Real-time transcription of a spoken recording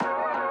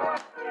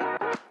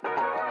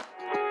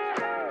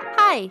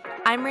Hi,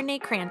 I'm Renee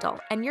Crandall,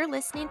 and you're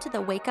listening to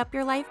the Wake Up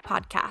Your Life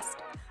podcast,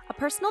 a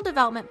personal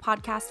development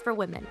podcast for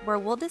women where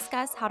we'll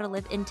discuss how to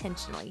live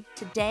intentionally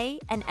today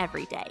and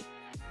every day.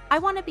 I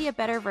want to be a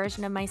better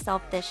version of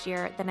myself this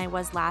year than I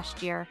was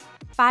last year,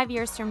 5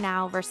 years from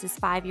now versus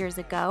 5 years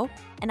ago,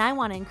 and I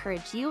want to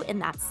encourage you in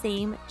that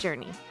same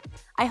journey.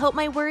 I hope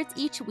my words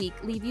each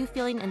week leave you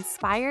feeling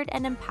inspired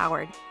and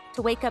empowered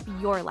to wake up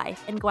your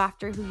life and go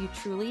after who you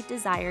truly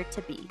desire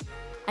to be.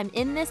 I'm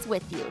in this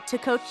with you to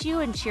coach you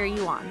and cheer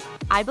you on.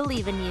 I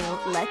believe in you.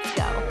 Let's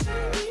go.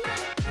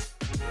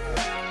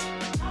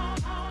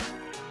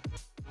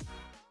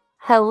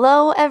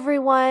 Hello,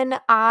 everyone.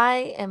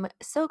 I am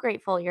so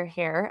grateful you're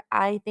here.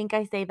 I think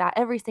I say that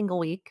every single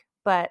week,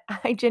 but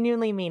I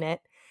genuinely mean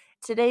it.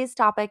 Today's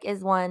topic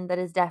is one that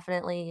is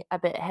definitely a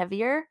bit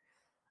heavier.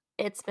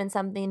 It's been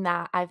something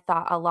that I've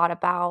thought a lot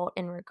about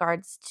in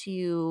regards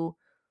to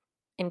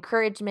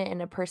encouragement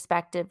and a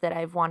perspective that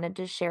I've wanted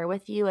to share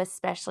with you,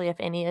 especially if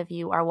any of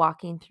you are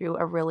walking through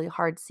a really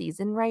hard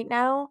season right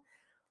now.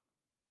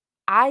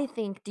 I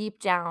think deep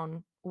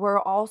down, we're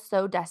all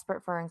so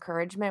desperate for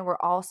encouragement.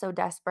 We're all so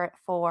desperate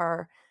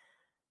for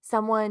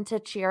someone to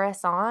cheer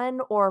us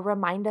on or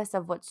remind us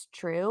of what's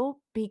true.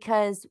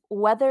 Because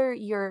whether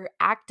you're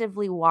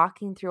actively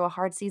walking through a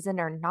hard season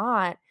or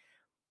not,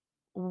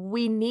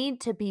 we need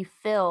to be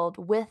filled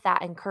with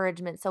that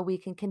encouragement so we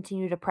can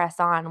continue to press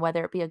on,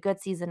 whether it be a good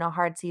season, a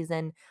hard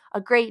season, a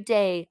great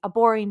day, a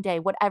boring day,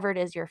 whatever it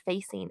is you're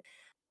facing.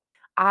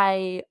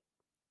 I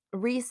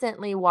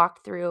recently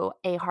walked through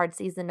a hard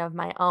season of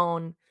my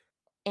own,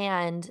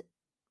 and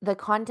the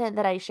content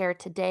that I share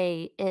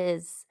today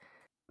is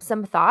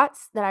some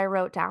thoughts that I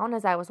wrote down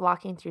as I was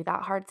walking through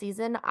that hard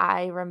season.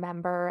 I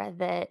remember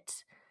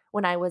that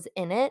when I was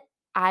in it,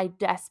 I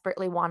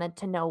desperately wanted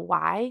to know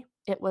why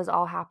it was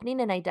all happening,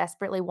 and I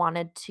desperately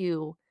wanted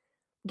to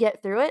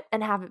get through it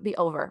and have it be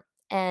over.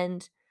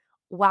 And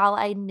while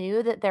I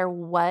knew that there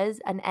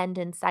was an end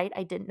in sight,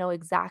 I didn't know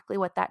exactly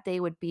what that day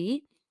would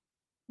be.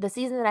 The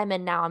season that I'm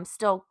in now, I'm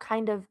still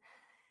kind of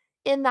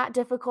in that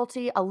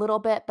difficulty a little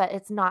bit, but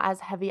it's not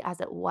as heavy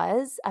as it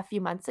was a few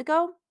months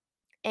ago.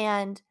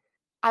 And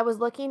I was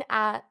looking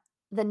at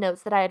the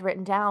notes that I had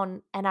written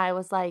down, and I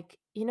was like,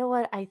 you know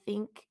what? I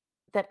think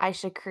that I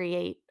should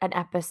create an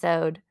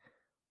episode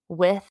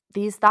with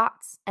these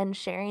thoughts and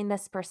sharing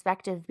this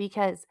perspective,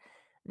 because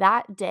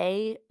that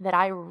day that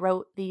I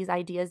wrote these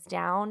ideas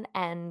down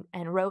and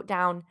wrote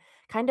down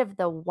kind of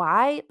the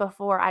why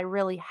before I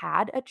really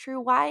had a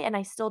true why, and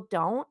I still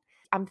don't.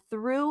 I'm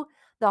through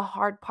the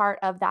hard part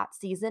of that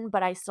season,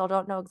 but I still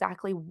don't know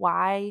exactly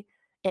why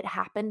it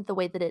happened the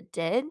way that it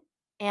did.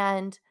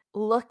 And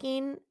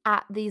looking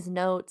at these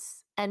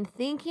notes and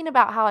thinking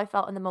about how I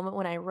felt in the moment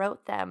when I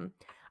wrote them,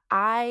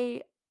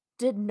 I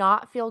did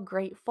not feel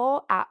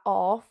grateful at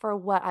all for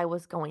what I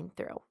was going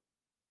through.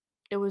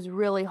 It was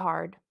really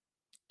hard.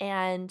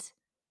 And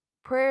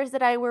prayers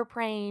that I were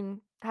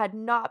praying had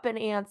not been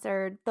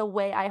answered the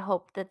way I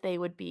hoped that they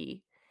would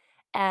be.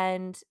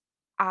 And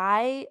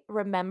I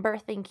remember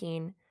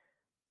thinking,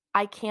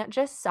 I can't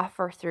just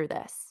suffer through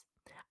this.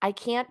 I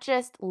can't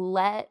just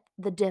let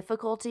the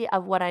difficulty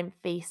of what I'm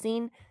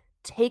facing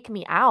take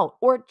me out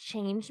or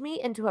change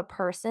me into a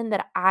person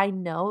that I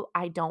know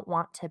I don't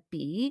want to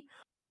be.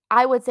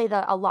 I would say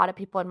that a lot of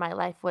people in my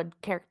life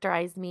would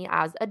characterize me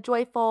as a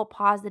joyful,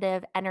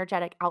 positive,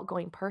 energetic,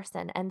 outgoing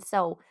person. And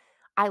so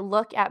I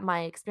look at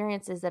my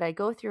experiences that I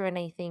go through and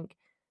I think,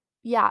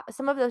 yeah,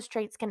 some of those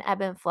traits can ebb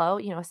and flow.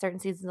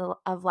 Certain seasons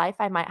of life,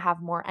 I might have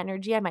more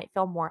energy, I might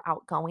feel more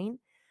outgoing.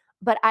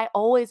 But I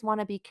always want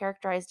to be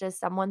characterized as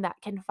someone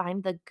that can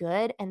find the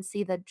good and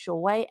see the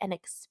joy and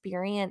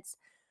experience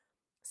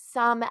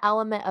some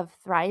element of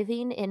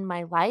thriving in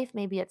my life.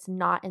 Maybe it's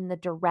not in the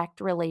direct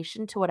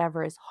relation to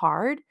whatever is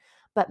hard,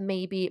 but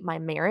maybe my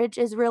marriage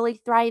is really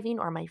thriving,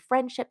 or my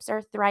friendships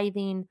are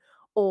thriving,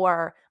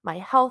 or my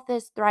health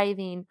is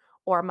thriving,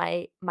 or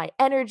my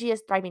energy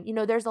is thriving.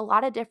 There's a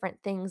lot of different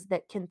things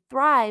that can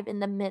thrive in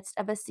the midst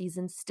of a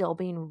season still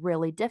being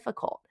really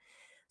difficult.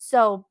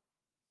 So,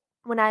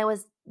 when I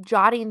was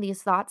jotting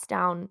these thoughts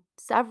down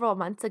several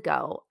months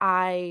ago,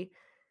 I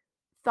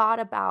thought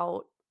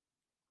about,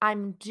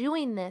 I'm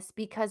doing this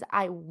because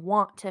I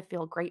want to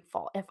feel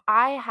grateful. If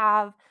I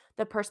have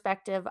the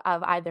perspective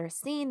of either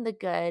seeing the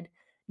good,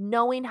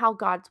 knowing how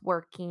God's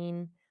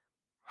working,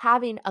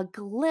 having a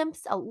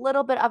glimpse, a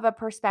little bit of a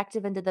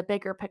perspective into the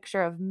bigger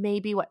picture of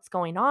maybe what's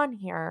going on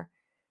here,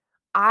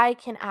 I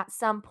can at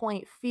some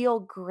point feel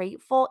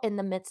grateful in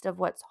the midst of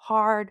what's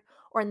hard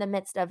or in the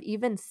midst of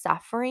even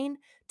suffering,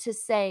 to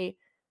say,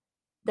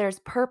 there's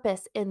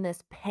purpose in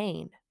this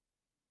pain.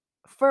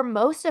 For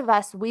most of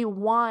us, we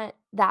want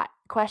that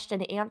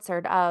question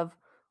answered of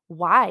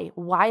why?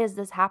 Why is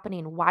this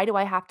happening? Why do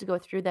I have to go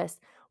through this?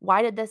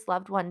 Why did this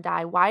loved one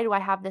die? Why do I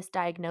have this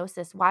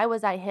diagnosis? Why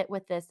was I hit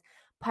with this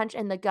punch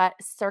in the gut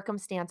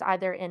circumstance,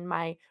 either in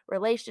my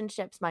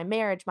relationships, my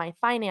marriage, my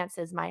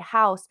finances, my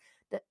house,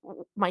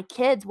 my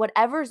kids,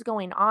 whatever's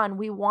going on?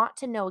 We want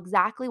to know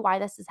exactly why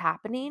this is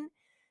happening.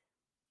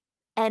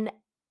 And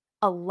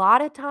a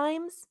lot of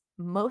times,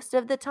 most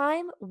of the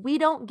time, we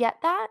don't get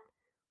that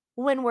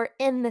when we're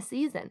in the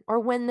season or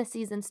when the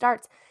season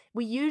starts.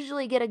 We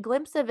usually get a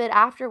glimpse of it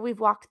after we've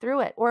walked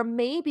through it, or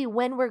maybe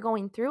when we're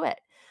going through it.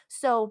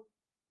 So,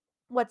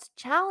 what's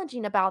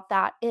challenging about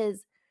that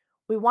is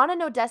we want to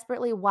know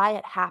desperately why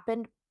it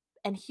happened.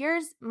 And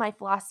here's my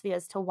philosophy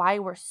as to why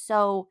we're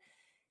so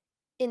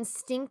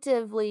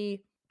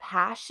instinctively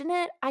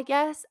passionate, I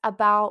guess,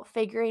 about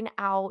figuring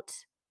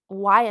out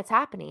why it's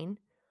happening.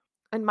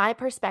 And my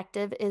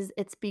perspective is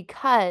it's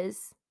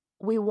because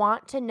we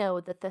want to know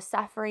that the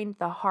suffering,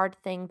 the hard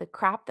thing, the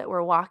crap that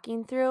we're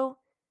walking through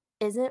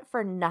isn't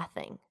for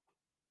nothing.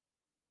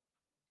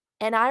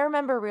 And I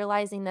remember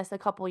realizing this a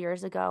couple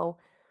years ago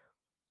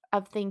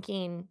of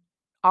thinking,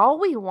 all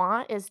we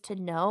want is to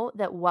know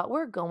that what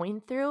we're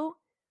going through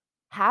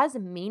has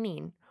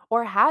meaning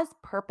or has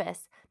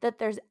purpose, that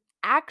there's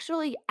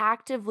actually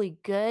actively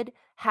good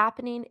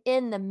happening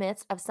in the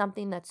midst of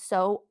something that's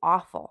so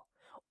awful,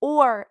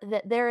 or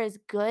that there is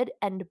good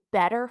and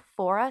better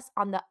for us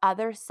on the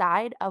other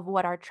side of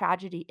what our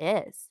tragedy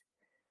is.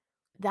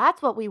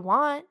 That's what we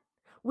want.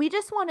 We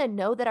just want to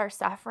know that our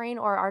suffering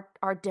or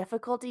our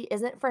difficulty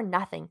isn't for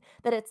nothing.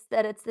 That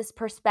it's this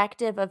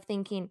perspective of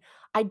thinking,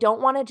 I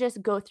don't want to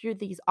just go through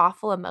these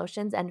awful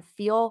emotions and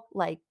feel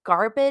like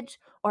garbage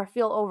or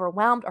feel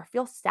overwhelmed or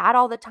feel sad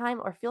all the time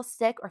or feel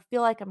sick or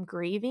feel like I'm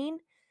grieving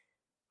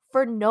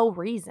for no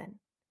reason.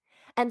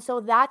 And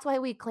so that's why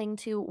we cling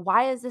to,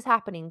 why is this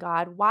happening,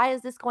 God? Why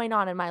is this going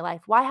on in my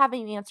life? Why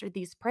haven't you answered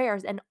these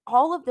prayers? And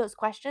all of those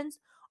questions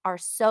are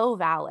so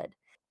valid.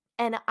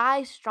 And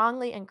I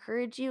strongly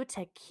encourage you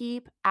to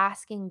keep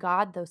asking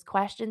God those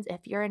questions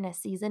if you're in a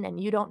season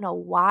and you don't know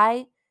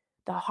why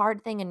the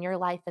hard thing in your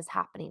life is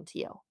happening to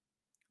you.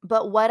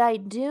 But what I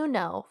do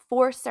know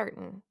for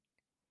certain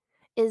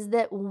is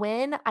that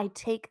when I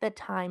take the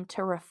time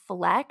to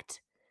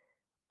reflect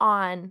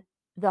on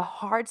the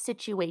hard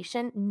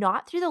situation,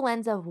 not through the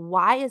lens of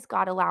why is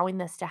God allowing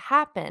this to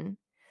happen,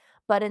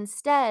 but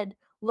instead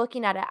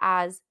looking at it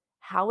as,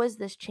 how is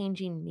this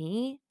changing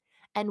me?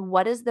 And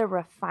what is the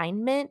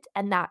refinement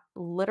and that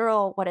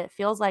literal, what it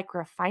feels like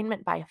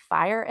refinement by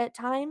fire at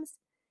times?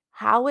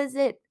 How is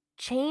it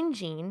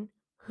changing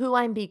who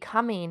I'm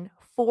becoming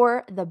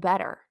for the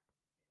better?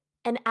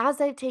 And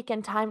as I've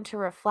taken time to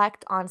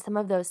reflect on some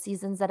of those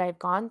seasons that I've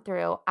gone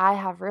through, I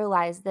have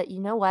realized that, you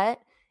know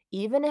what?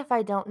 Even if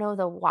I don't know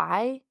the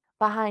why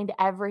behind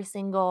every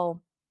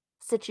single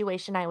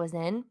situation I was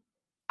in,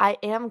 I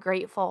am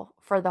grateful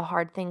for the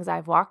hard things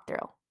I've walked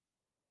through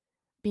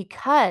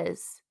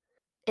because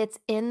it's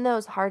in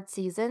those hard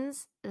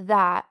seasons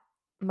that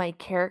my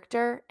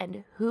character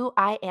and who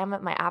I am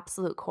at my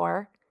absolute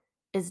core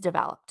is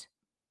developed.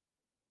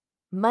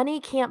 Money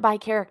can't buy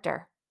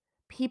character.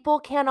 People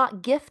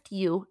cannot gift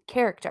you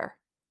character.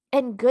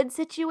 And good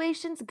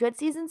situations, good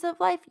seasons of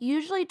life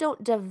usually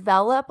don't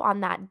develop on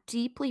that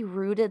deeply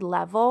rooted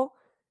level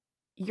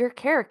your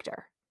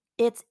character.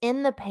 It's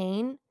in the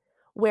pain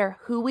where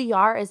who we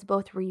are is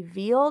both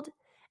revealed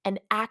and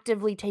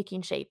actively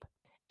taking shape.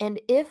 And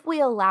if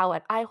we allow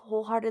it, I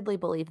wholeheartedly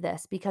believe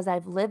this because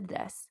I've lived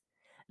this,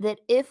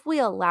 that if we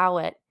allow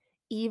it,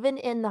 even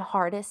in the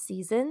hardest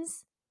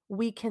seasons,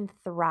 we can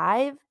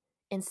thrive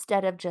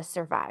instead of just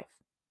survive.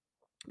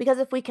 Because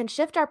if we can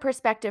shift our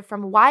perspective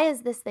from why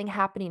is this thing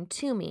happening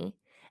to me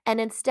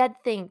and instead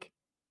think,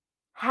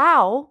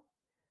 how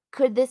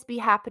could this be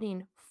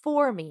happening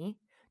for me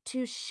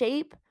to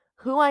shape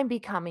who I'm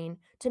becoming,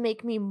 to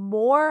make me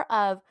more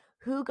of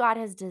who God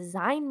has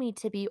designed me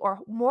to be or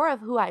more of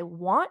who I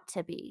want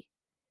to be?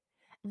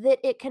 That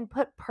it can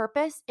put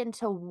purpose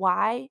into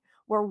why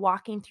we're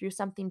walking through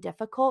something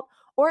difficult,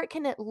 or it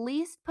can at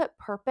least put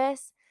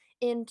purpose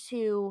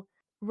into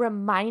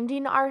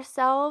reminding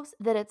ourselves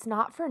that it's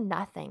not for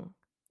nothing.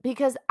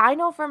 Because I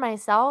know for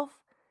myself,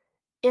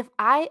 if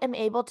I am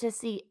able to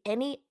see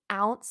any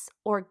ounce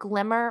or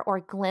glimmer or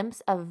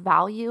glimpse of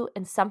value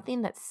in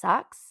something that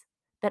sucks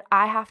that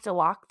I have to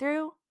walk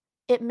through,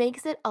 it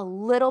makes it a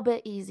little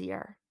bit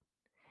easier.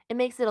 It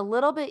makes it a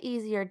little bit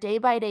easier day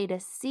by day to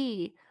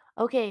see,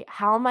 okay,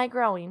 how am I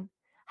growing?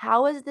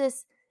 How is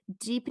this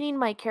deepening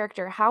my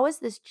character? How is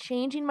this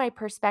changing my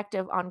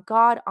perspective on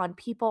God, on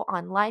people,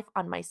 on life,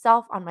 on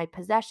myself, on my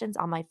possessions,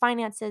 on my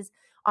finances,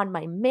 on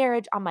my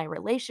marriage, on my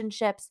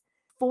relationships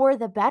for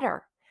the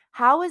better?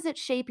 How is it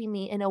shaping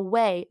me in a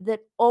way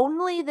that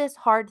only this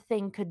hard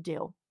thing could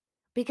do?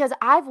 Because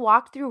I've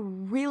walked through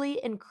really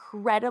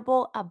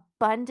incredible,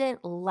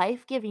 abundant,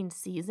 life giving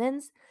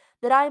seasons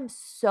that I'm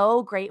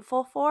so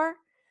grateful for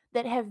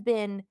that have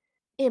been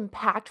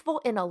impactful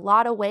in a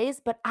lot of ways.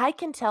 But I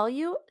can tell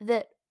you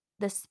that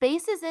the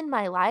spaces in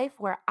my life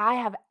where I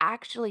have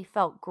actually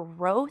felt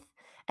growth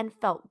and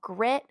felt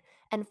grit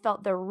and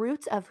felt the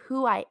roots of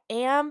who I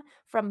am,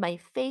 from my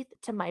faith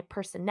to my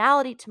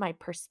personality to my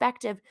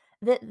perspective,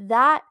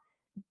 that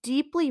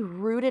deeply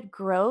rooted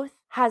growth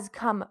has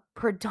come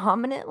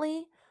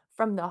predominantly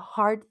from the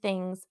hard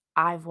things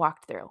I've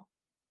walked through.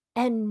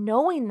 And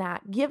knowing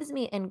that gives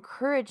me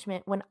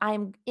encouragement when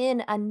I'm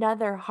in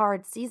another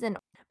hard season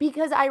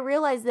because I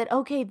realize that,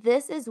 okay,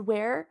 this is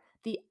where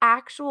The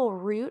actual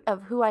root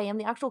of who I am,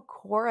 the actual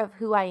core of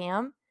who I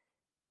am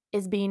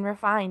is being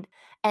refined.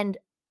 And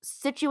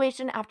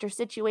situation after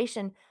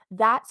situation,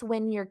 that's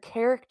when your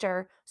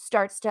character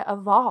starts to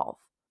evolve.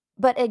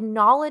 But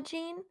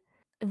acknowledging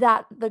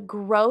that the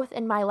growth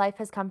in my life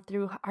has come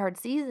through hard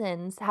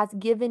seasons has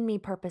given me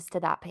purpose to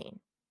that pain.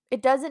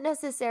 It doesn't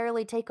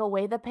necessarily take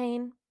away the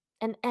pain,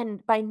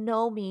 and by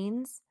no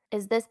means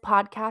is this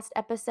podcast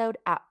episode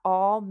at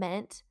all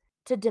meant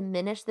to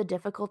diminish the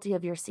difficulty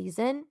of your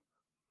season.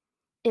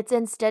 It's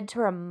instead to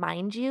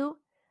remind you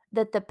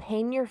that the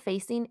pain you're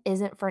facing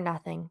isn't for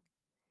nothing,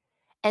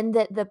 and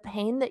that the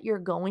pain that you're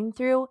going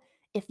through,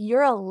 if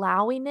you're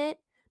allowing it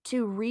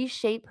to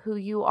reshape who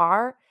you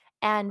are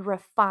and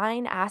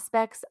refine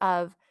aspects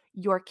of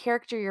your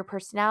character, your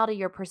personality,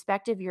 your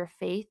perspective, your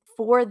faith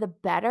for the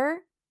better,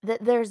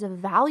 that there's a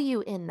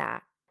value in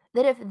that.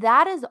 That if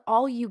that is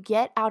all you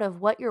get out of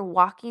what you're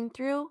walking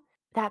through,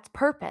 that's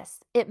purpose.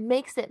 It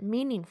makes it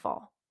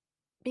meaningful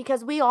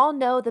because we all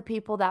know the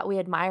people that we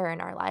admire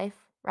in our life,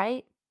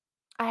 right?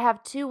 I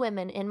have two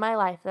women in my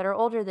life that are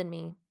older than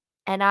me,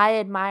 and I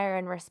admire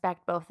and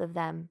respect both of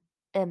them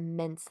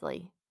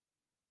immensely.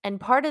 And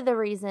part of the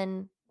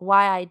reason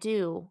why I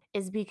do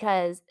is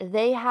because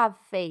they have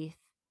faith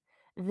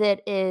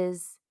that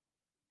is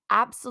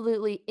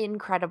absolutely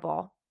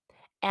incredible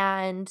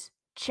and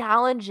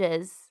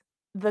challenges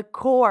the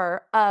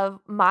core of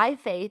my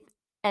faith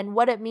and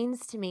what it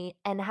means to me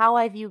and how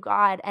I view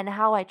God and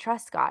how I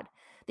trust God.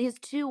 These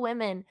two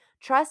women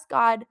trust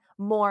God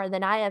more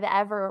than I have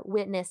ever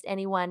witnessed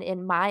anyone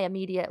in my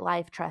immediate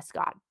life trust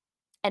God.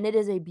 And it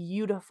is a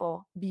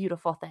beautiful,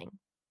 beautiful thing.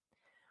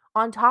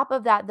 On top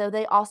of that, though,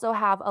 they also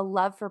have a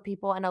love for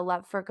people and a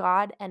love for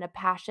God and a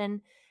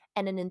passion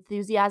and an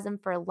enthusiasm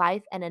for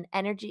life and an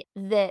energy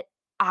that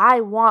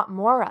I want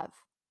more of.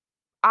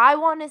 I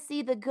want to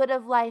see the good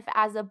of life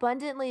as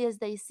abundantly as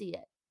they see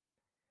it.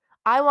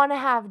 I want to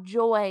have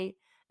joy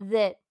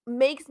that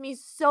makes me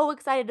so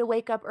excited to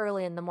wake up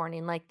early in the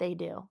morning like they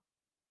do.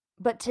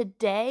 But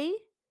today,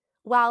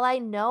 while I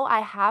know I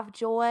have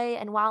joy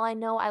and while I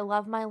know I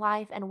love my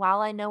life and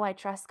while I know I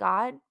trust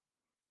God,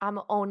 I'm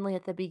only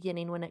at the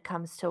beginning when it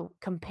comes to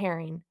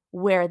comparing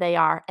where they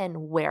are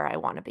and where I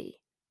want to be.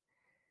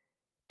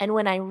 And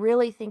when I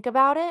really think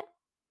about it,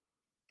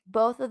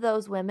 both of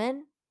those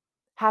women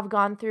have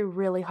gone through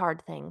really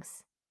hard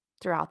things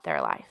throughout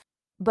their life.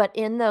 But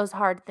in those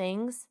hard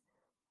things,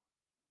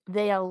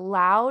 they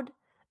allowed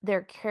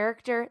their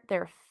character,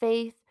 their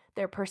faith,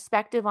 their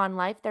perspective on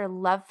life, their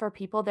love for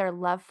people, their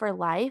love for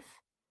life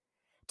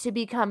to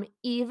become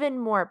even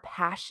more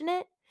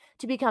passionate,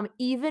 to become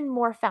even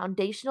more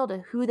foundational to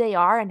who they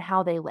are and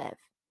how they live.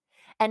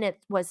 And it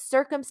was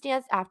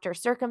circumstance after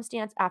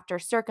circumstance after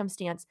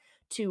circumstance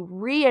to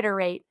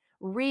reiterate,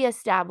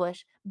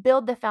 reestablish,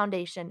 build the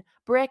foundation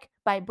brick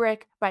by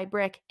brick by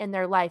brick in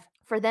their life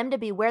for them to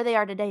be where they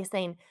are today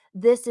saying,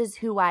 this is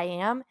who I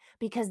am,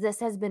 because this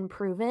has been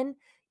proven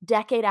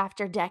decade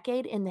after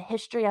decade in the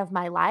history of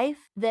my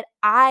life that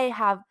I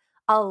have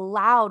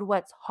allowed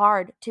what's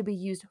hard to be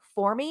used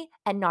for me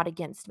and not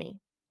against me.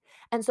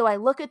 And so I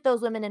look at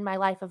those women in my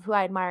life of who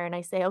I admire and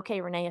I say, okay,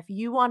 Renee, if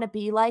you want to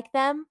be like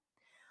them,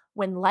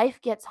 when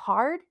life gets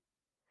hard,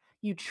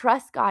 you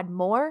trust God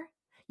more,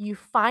 you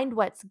find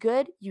what's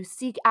good, you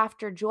seek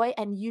after joy,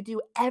 and you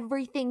do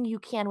everything you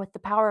can with the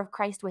power of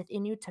Christ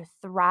within you to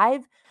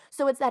thrive.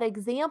 So it's that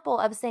example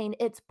of saying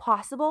it's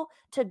possible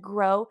to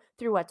grow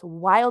through what's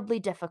wildly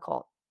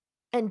difficult.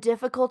 And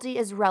difficulty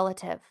is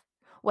relative.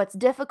 What's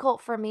difficult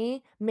for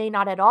me may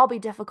not at all be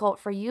difficult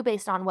for you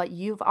based on what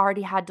you've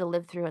already had to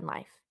live through in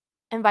life.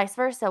 And vice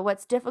versa.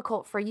 What's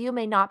difficult for you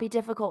may not be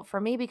difficult for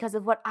me because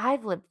of what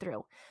I've lived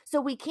through. So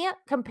we can't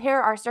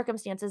compare our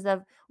circumstances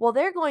of, well,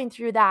 they're going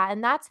through that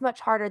and that's much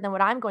harder than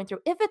what I'm going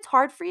through. If it's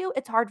hard for you,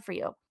 it's hard for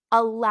you.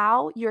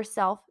 Allow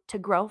yourself to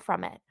grow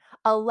from it.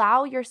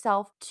 Allow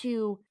yourself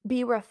to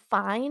be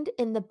refined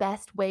in the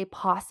best way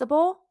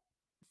possible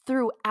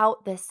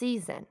throughout the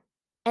season.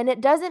 And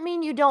it doesn't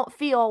mean you don't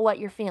feel what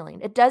you're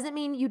feeling. It doesn't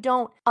mean you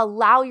don't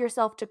allow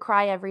yourself to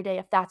cry every day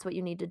if that's what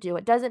you need to do.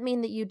 It doesn't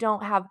mean that you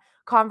don't have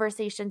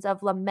conversations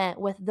of lament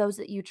with those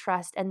that you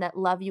trust and that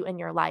love you in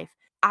your life.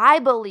 I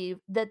believe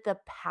that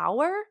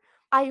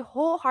I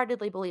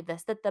wholeheartedly believe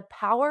this, that the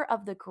power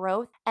of the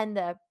growth and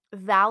the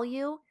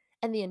value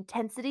and the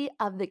intensity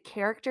of the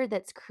character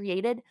that's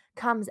created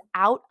comes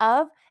out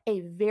of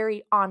a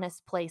very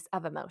honest place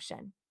of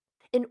emotion.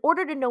 In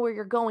order to know where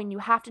you're going, you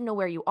have to know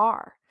where you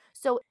are.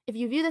 So if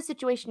you view the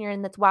situation you're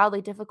in that's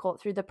wildly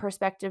difficult through the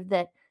perspective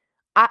that,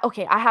 I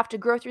have to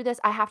grow through this,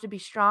 I have to be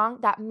strong,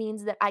 that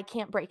means that I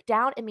can't break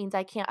down. It means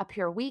I can't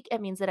appear weak.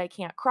 It means that I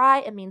can't cry.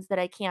 It means that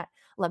I can't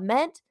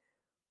lament.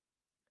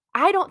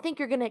 I don't think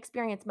you're going to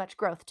experience much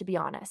growth, to be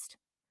honest,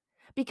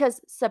 because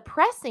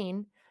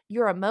suppressing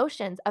your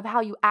emotions of how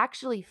you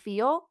actually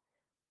feel,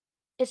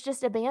 it's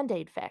just a band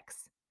aid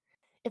fix.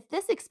 If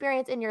this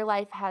experience in your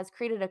life has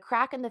created a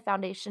crack in the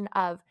foundation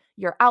of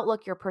your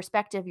outlook, your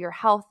perspective, your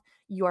health,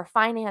 your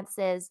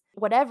finances,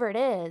 whatever it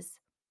is,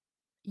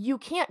 you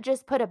can't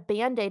just put a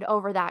band aid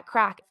over that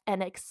crack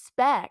and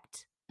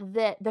expect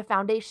that the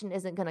foundation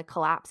isn't going to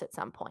collapse at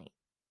some point.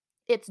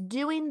 It's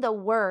doing the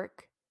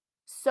work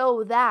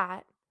so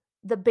that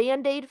the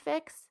Band-Aid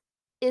fix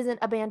isn't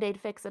a Band-Aid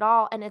fix at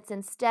all, and it's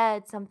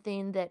instead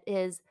something that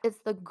is it's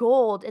the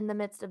gold in the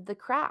midst of the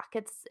crack.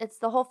 It's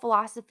the whole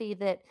philosophy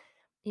that,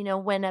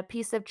 when a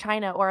piece of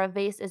china or a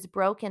vase is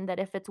broken, that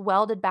if it's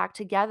welded back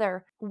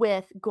together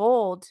with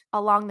gold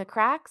along the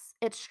cracks,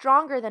 it's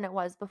stronger than it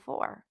was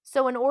before.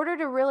 So in order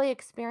to really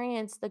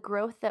experience the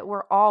growth that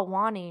we're all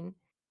wanting,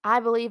 I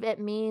believe it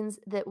means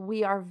that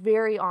we are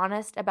very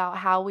honest about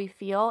how we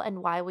feel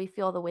and why we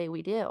feel the way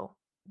we do.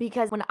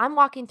 Because when I'm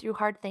walking through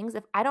hard things,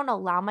 if I don't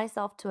allow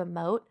myself to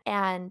emote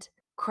and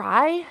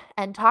cry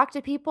and talk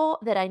to people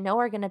that I know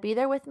are going to be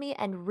there with me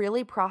and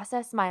really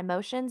process my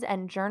emotions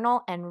and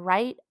journal and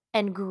write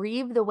and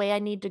grieve the way I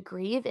need to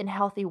grieve in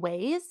healthy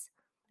ways,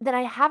 then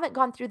I haven't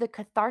gone through the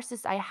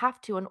catharsis I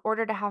have to in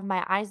order to have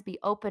my eyes be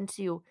open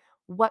to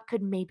what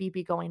could maybe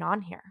be going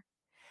on here.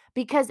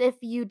 Because if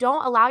you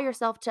don't allow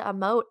yourself to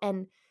emote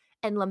and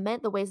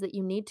lament the ways that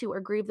you need to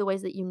or grieve the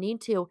ways that you need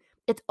to,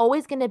 it's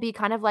always going to be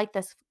kind of like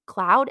this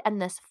cloud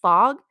and this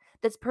fog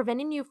that's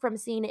preventing you from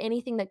seeing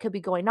anything that could be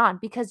going on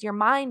because your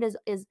mind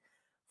is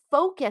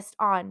focused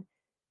on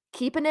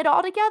keeping it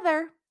all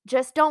together.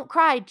 Just don't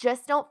cry,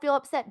 just don't feel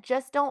upset,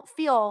 just don't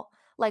feel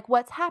like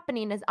what's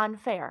happening is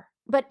unfair.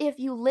 But if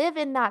you live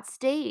in that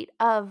state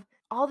of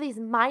all these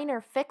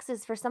minor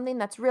fixes for something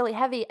that's really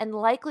heavy and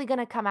likely going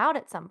to come out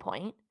at some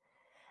point,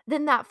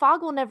 then that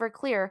fog will never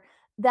clear.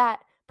 That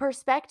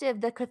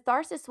perspective, the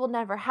catharsis will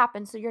never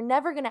happen. So you're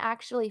never going to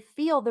actually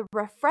feel the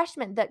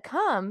refreshment that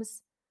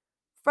comes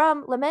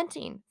from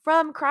lamenting,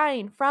 from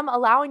crying, from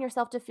allowing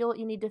yourself to feel what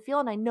you need to feel.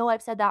 And I know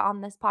I've said that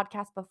on this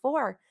podcast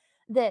before,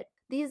 that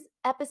these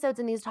episodes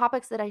and these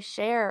topics that I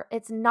share,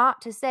 it's not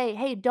to say,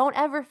 hey, don't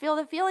ever feel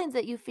the feelings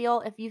that you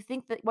feel if you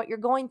think that what you're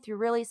going through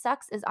really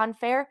sucks, is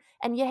unfair,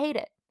 and you hate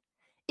it.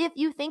 If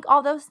you think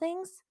all those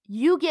things,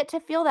 you get to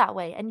feel that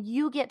way and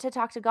you get to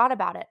talk to God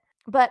about it.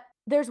 But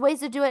there's ways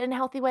to do it in a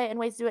healthy way and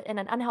ways to do it in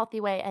an unhealthy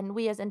way. And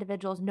we as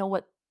individuals know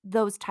what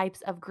those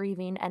types of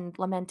grieving and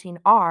lamenting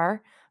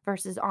are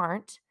versus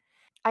aren't.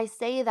 I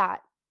say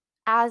that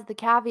as the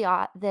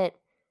caveat that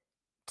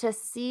to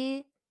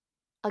see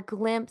a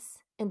glimpse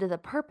into the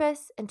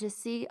purpose and to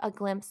see a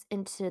glimpse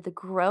into the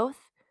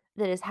growth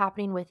that is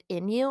happening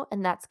within you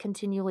and that's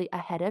continually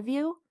ahead of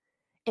you,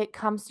 it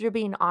comes through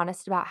being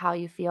honest about how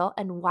you feel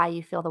and why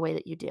you feel the way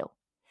that you do.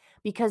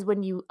 Because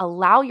when you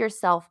allow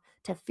yourself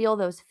to feel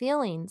those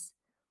feelings,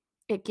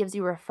 it gives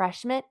you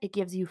refreshment, it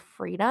gives you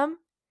freedom,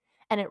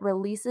 and it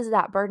releases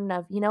that burden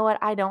of, you know what,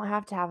 I don't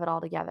have to have it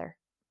all together.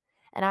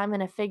 And I'm going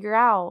to figure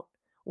out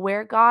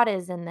where God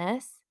is in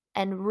this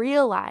and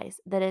realize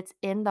that it's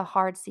in the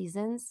hard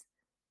seasons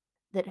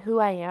that who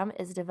I am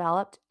is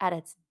developed at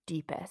its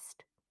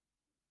deepest.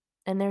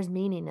 And there's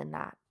meaning in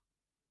that.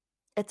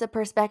 It's a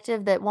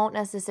perspective that won't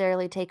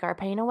necessarily take our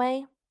pain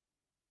away,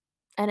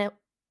 and it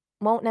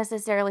won't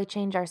necessarily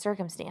change our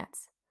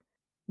circumstance,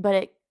 but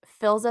it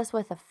fills us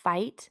with a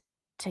fight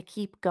to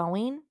keep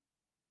going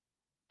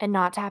and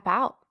not tap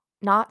out,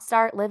 not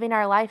start living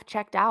our life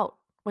checked out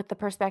with the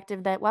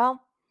perspective that,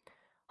 well,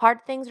 hard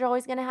things are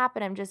always going to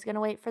happen. I'm just going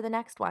to wait for the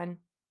next one.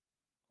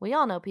 We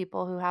all know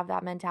people who have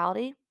that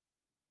mentality,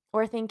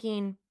 or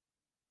thinking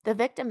the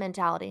victim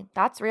mentality.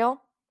 That's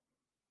real.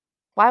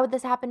 Why would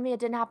this happen to me? It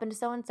didn't happen to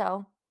so and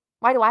so.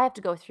 Why do I have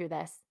to go through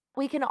this?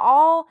 We can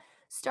all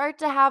start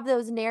to have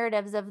those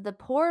narratives of the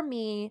poor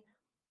me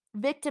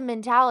victim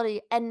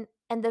mentality, and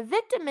the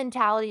victim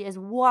mentality is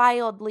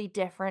wildly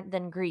different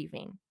than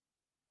grieving.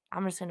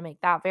 I'm just going to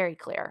make that very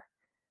clear.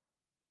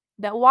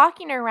 That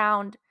walking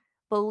around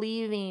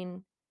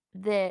believing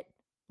that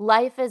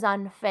life is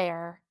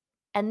unfair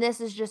and this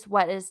is just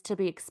what is to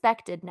be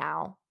expected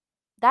now,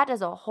 that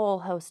does a whole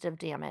host of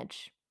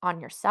damage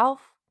on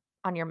yourself,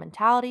 on your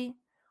mentality,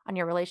 on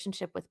your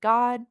relationship with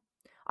God,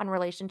 on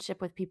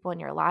relationship with people in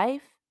your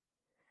life.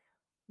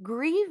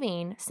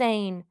 Grieving,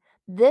 saying,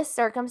 this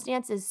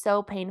circumstance is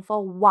so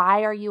painful.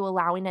 Why are you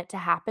allowing it to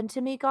happen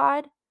to me,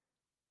 God?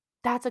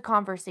 That's a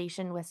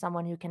conversation with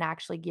someone who can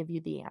actually give you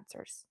the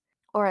answers,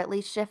 or at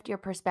least shift your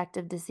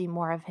perspective to see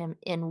more of Him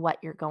in what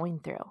you're going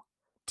through.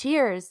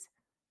 Tears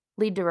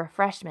lead to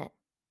refreshment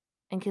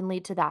and can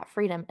lead to that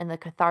freedom and the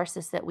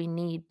catharsis that we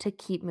need to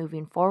keep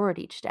moving forward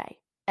each day.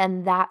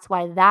 And that's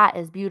why that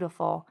is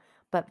beautiful.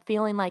 But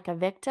feeling like a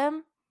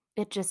victim,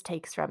 it just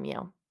takes from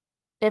you.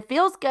 It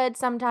feels good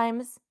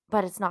sometimes,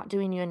 but it's not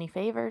doing you any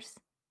favors.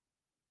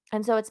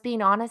 And so it's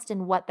being honest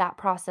in what that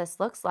process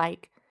looks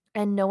like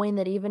and knowing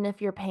that even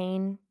if your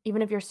pain,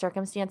 even if your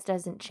circumstance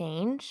doesn't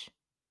change,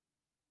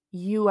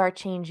 you are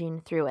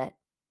changing through it.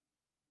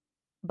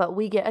 But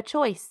we get a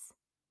choice.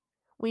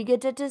 We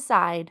get to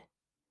decide.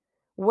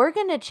 We're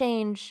going to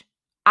change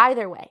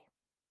either way.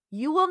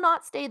 You will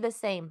not stay the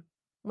same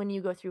when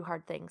you go through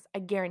hard things. I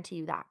guarantee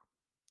you that.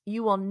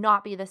 You will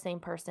not be the same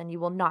person. You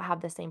will not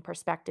have the same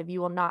perspective.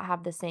 You will not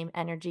have the same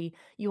energy.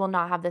 You will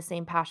not have the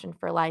same passion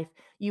for life.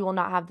 You will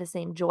not have the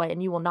same joy,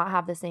 and you will not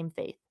have the same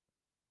faith.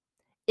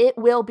 It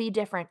will be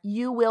different.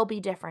 You will be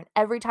different.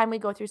 Every time we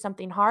go through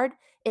something hard,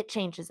 it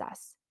changes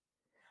us.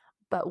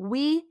 But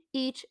we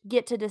each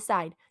get to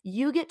decide.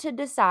 You get to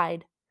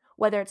decide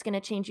whether it's going to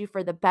change you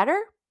for the better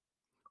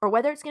or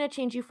whether it's going to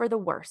change you for the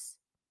worse.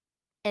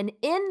 And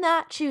in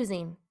that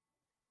choosing,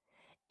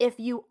 if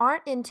you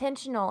aren't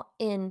intentional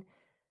in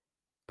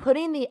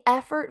putting the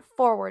effort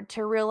forward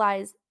to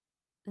realize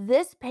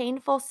this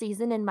painful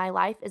season in my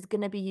life is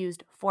going to be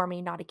used for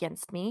me, not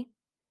against me,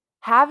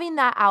 having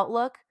that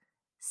outlook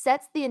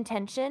sets the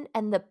intention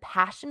and the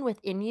passion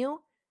within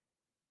you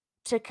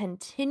to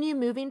continue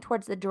moving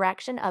towards the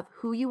direction of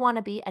who you want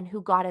to be and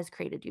who God has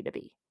created you to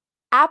be.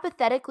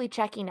 Apathetically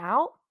checking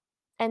out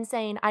and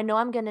saying, I know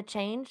I'm going to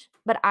change,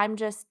 but I'm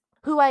just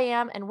who I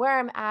am and where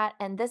I'm at,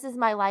 and this is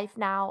my life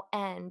now,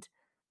 and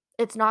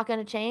it's not going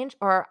to change,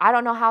 or I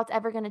don't know how it's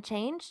ever going to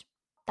change,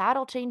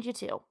 that'll change you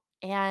too.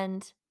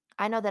 And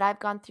I know that I've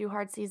gone through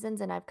hard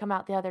seasons and I've come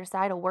out the other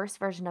side a worse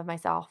version of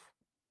myself,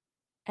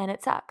 and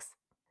it sucks.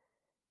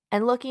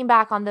 And looking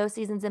back on those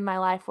seasons in my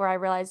life where I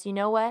realized, you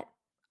know what?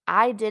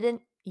 I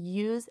didn't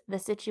use the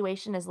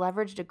situation as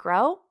leverage to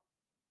grow.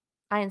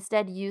 I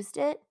instead used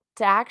it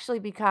to actually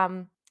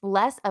become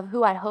less of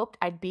who I hoped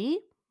I'd be.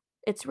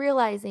 It's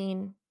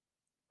realizing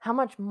how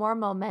much more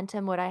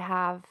momentum would I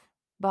have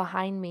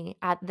behind me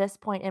at this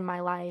point in my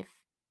life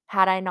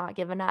had I not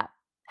given up,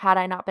 had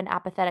I not been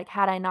apathetic,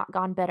 had I not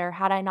gone bitter,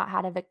 had I not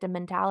had a victim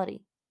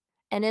mentality.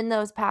 And in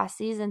those past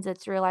seasons,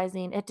 it's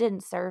realizing it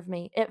didn't serve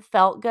me. It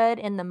felt good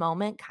in the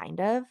moment, kind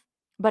of,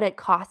 but it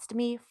cost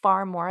me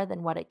far more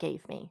than what it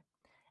gave me.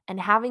 And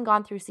having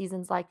gone through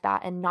seasons like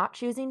that and not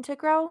choosing to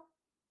grow,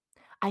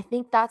 I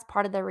think that's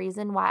part of the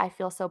reason why I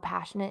feel so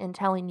passionate in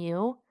telling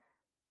you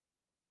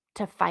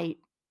to fight,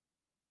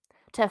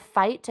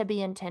 to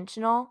be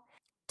intentional,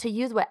 to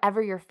use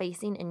whatever you're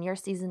facing in your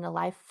season of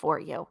life for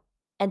you,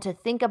 and to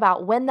think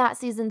about when that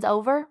season's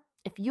over.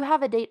 If you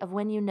have a date of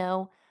when you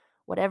know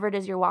whatever it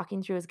is you're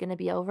walking through is going to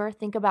be over,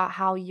 think about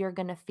how you're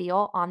going to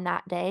feel on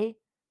that day.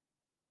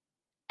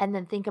 And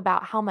then think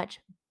about how much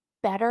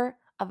better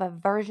of a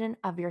version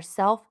of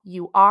yourself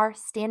you are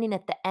standing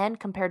at the end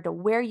compared to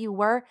where you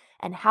were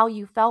and how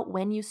you felt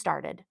when you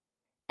started.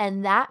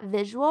 And that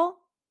visual,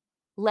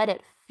 let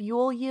it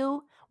fuel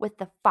you with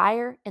the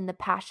fire and the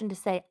passion to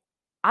say,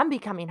 I'm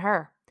becoming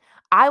her.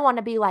 I want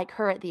to be like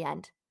her at the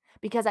end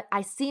because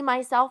I see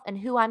myself and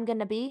who I'm going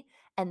to be.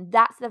 And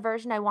that's the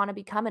version I want to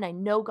become. And I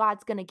know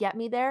God's going to get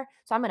me there.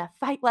 So I'm going to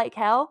fight like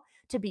hell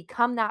to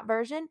become that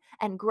version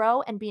and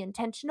grow and be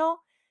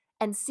intentional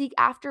and seek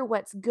after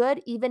what's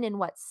good, even in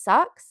what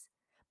sucks,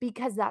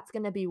 because that's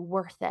going to be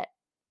worth it.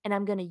 And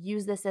I'm going to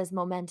use this as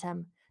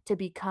momentum to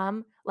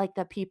become like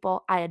the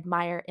people I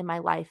admire in my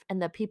life.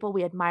 And the people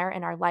we admire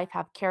in our life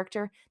have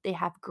character, they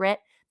have grit,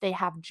 they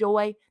have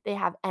joy, they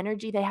have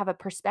energy, they have a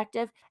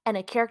perspective and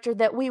a character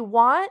that we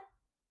want.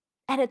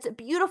 And it's a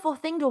beautiful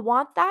thing to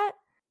want that,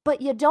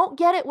 but you don't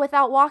get it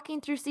without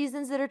walking through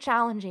seasons that are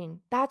challenging.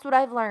 That's what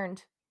I've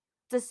learned.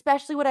 It's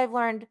especially what I've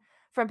learned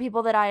from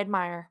people that I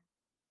admire.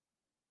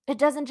 It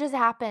doesn't just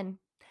happen.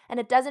 And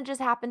it doesn't just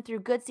happen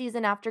through good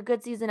season after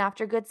good season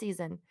after good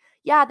season.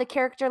 Yeah, the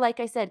character, like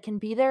I said, can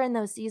be there in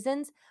those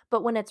seasons,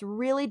 but when it's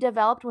really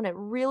developed, when it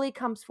really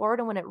comes forward,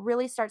 and when it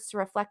really starts to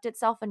reflect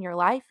itself in your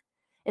life,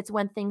 it's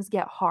when things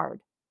get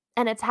hard.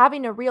 And it's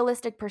having a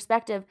realistic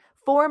perspective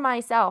for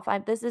myself.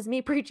 This is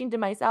me preaching to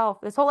myself.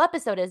 This whole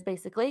episode is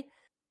basically.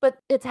 But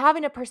it's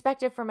having a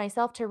perspective for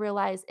myself to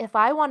realize if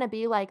I want to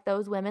be like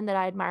those women that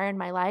I admire in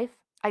my life,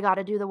 I got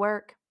to do the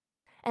work.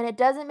 And it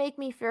doesn't make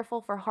me fearful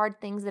for hard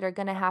things that are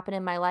going to happen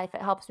in my life.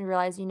 It helps me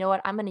realize, you know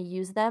what, I'm going to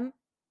use them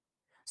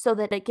so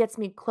that it gets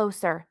me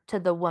closer to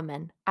the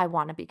woman I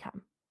want to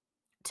become.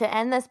 To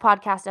end this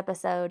podcast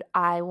episode,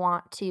 I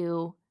want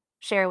to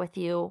share with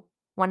you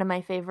one of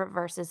my favorite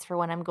verses for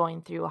when I'm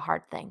going through a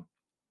hard thing.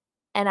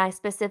 And I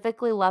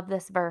specifically love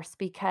this verse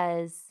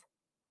because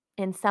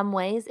in some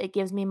ways it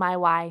gives me my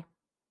why.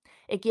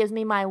 It gives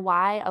me my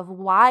why of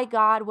why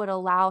God would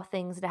allow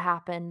things to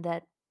happen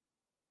that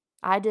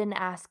I didn't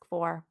ask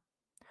for,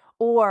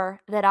 or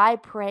that I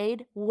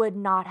prayed would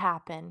not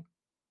happen.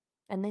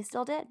 And they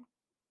still did.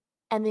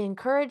 And the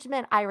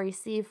encouragement I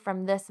receive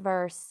from this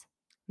verse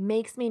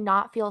makes me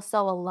not feel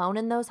so alone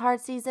in those hard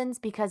seasons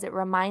because it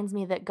reminds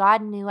me that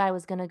God knew I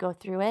was going to go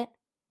through it,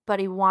 but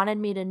He wanted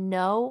me to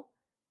know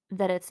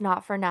that it's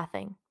not for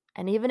nothing.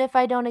 And even if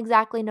I don't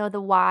exactly know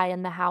the why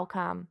and the how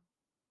come,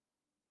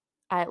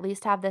 I at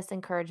least have this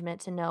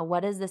encouragement to know,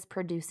 what is this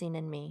producing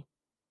in me?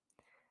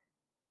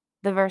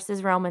 The verse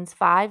is Romans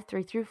 5,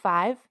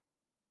 3-5.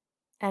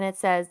 And it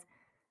says,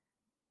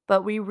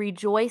 but we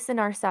rejoice in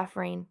our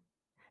suffering,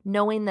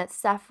 knowing that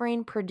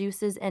suffering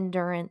produces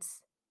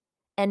endurance,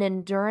 and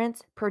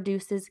endurance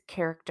produces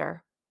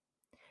character,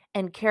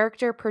 and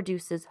character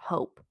produces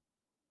hope.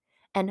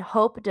 And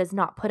hope does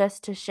not put us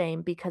to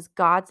shame because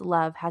God's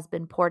love has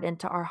been poured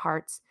into our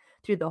hearts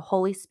through the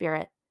Holy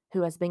Spirit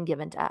who has been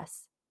given to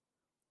us.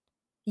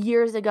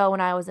 Years ago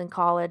when I was in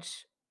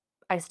college,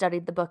 I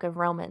studied the book of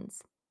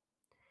Romans.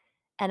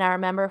 And I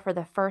remember for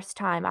the first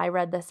time I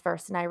read this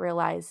verse and I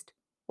realized,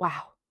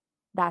 wow,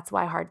 that's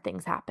why hard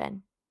things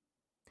happen,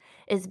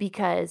 is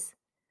because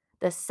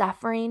the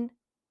suffering,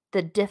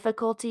 the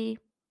difficulty,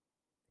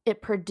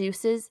 it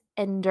produces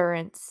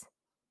endurance.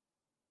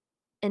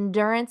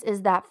 Endurance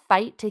is that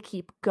fight to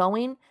keep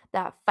going,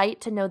 that fight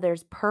to know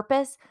there's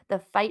purpose, the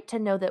fight to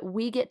know that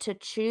we get to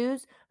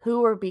choose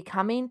who we're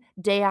becoming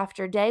day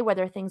after day,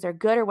 whether things are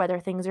good or whether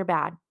things are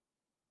bad.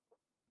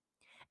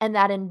 And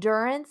that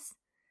endurance,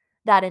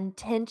 that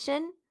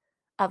intention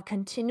of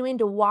continuing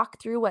to walk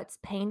through what's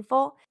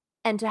painful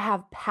and to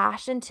have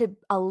passion to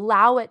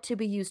allow it to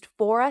be used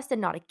for us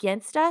and not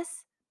against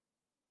us,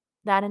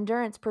 that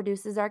endurance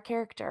produces our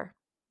character.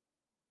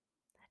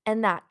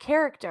 And that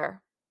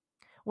character,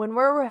 when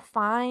we're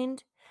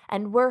refined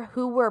and we're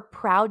who we're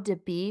proud to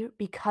be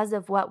because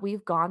of what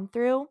we've gone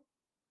through,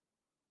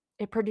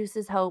 it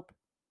produces hope.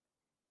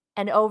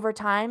 And over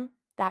time,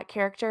 that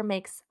character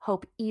makes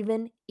hope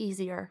even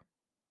easier.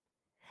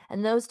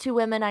 And those two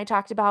women I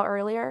talked about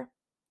earlier,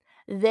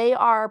 they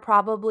are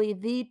probably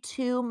the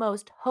two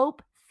most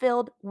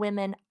hope-filled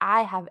women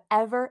I have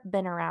ever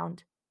been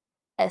around,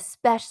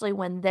 especially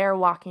when they're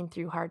walking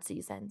through hard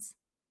seasons.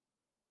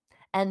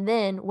 And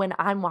then when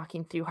I'm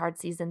walking through hard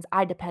seasons,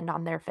 I depend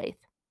on their faith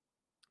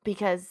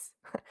because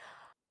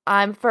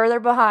I'm further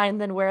behind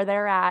than where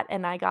they're at,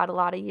 and I got a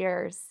lot of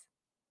years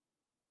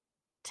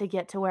to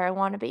get to where I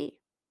want to be.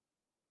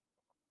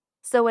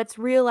 So it's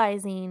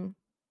realizing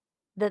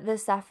that the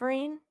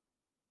suffering,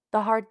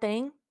 the hard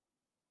thing,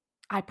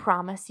 I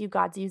promise you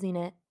God's using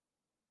it.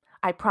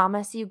 I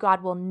promise you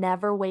God will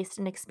never waste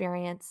an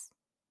experience.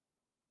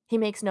 He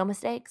makes no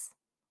mistakes.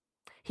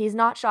 He's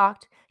not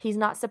shocked. He's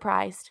not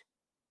surprised.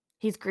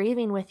 He's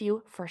grieving with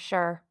you for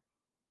sure.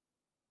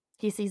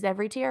 He sees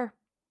every tear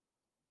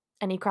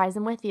and he cries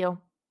them with you.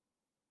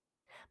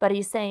 But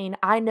he's saying,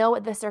 I know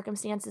what this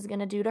circumstance is going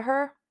to do to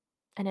her,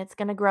 and it's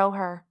going to grow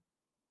her,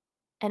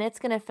 and it's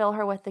going to fill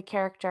her with the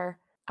character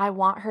I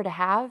want her to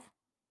have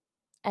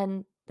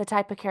and the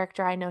type of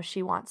character I know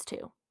she wants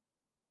to.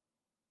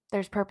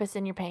 There's purpose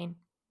in your pain.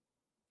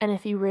 And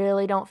if you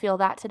really don't feel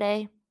that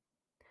today,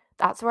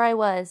 that's where I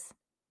was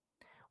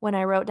when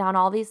I wrote down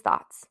all these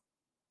thoughts.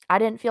 I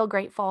didn't feel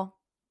grateful.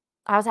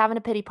 I was having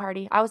a pity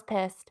party. I was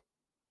pissed.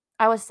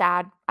 I was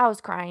sad. I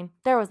was crying.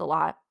 There was a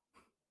lot.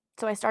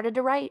 So I started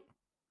to write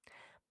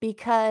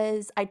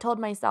because I told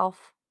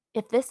myself,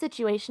 if this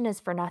situation is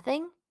for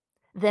nothing,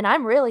 then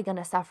I'm really going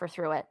to suffer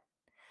through it.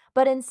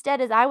 But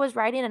instead, as I was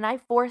writing and I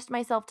forced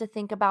myself to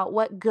think about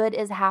what good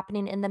is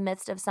happening in the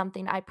midst of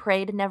something I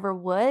prayed never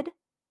would,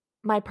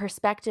 my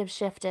perspective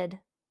shifted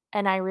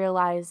and I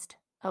realized,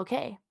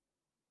 okay,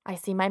 I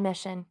see my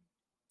mission.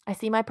 I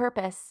see my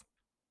purpose.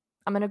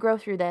 I'm going to grow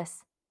through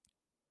this.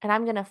 And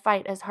I'm going to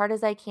fight as hard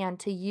as I can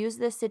to use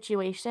this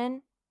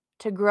situation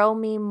to grow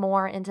me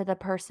more into the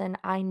person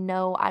I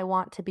know I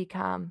want to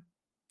become.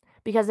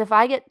 Because if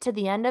I get to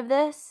the end of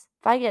this,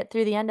 if I get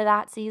through the end of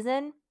that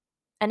season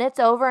and it's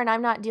over and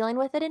I'm not dealing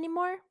with it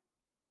anymore,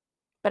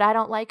 but I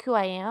don't like who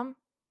I am,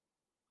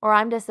 or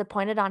I'm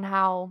disappointed on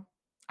how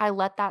I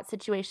let that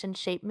situation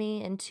shape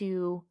me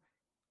into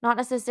not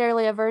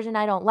necessarily a version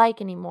I don't like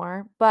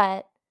anymore,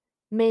 but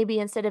maybe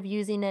instead of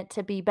using it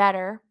to be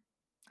better,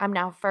 I'm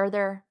now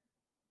further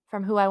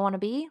from who I want to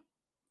be,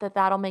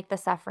 that'll make the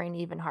suffering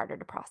even harder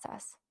to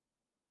process.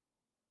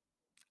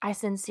 I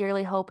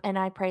sincerely hope and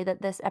I pray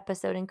that this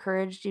episode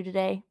encouraged you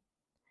today.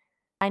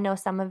 I know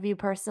some of you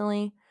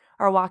personally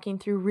are walking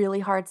through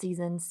really hard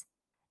seasons,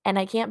 and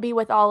I can't be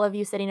with all of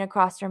you sitting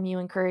across from you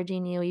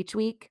encouraging you each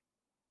week,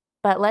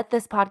 but let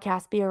this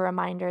podcast be a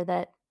reminder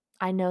that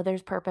I know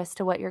there's purpose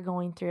to what you're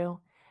going through,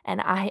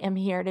 and I am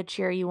here to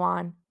cheer you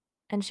on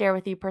and share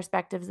with you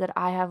perspectives that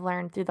I have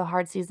learned through the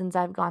hard seasons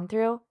I've gone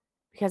through.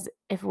 Because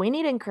if we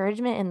need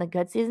encouragement in the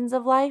good seasons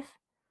of life,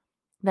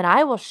 then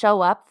I will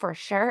show up for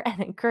sure and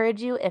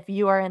encourage you if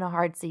you are in a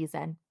hard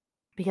season,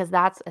 because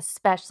that's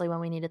especially when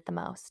we need it the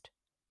most.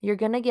 You're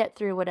going to get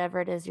through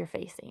whatever it is you're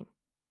facing.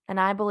 And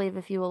I believe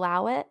if you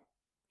allow it,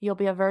 you'll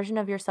be a version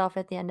of yourself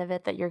at the end of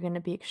it that you're going to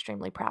be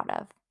extremely proud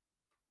of.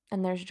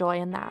 And there's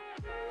joy in that.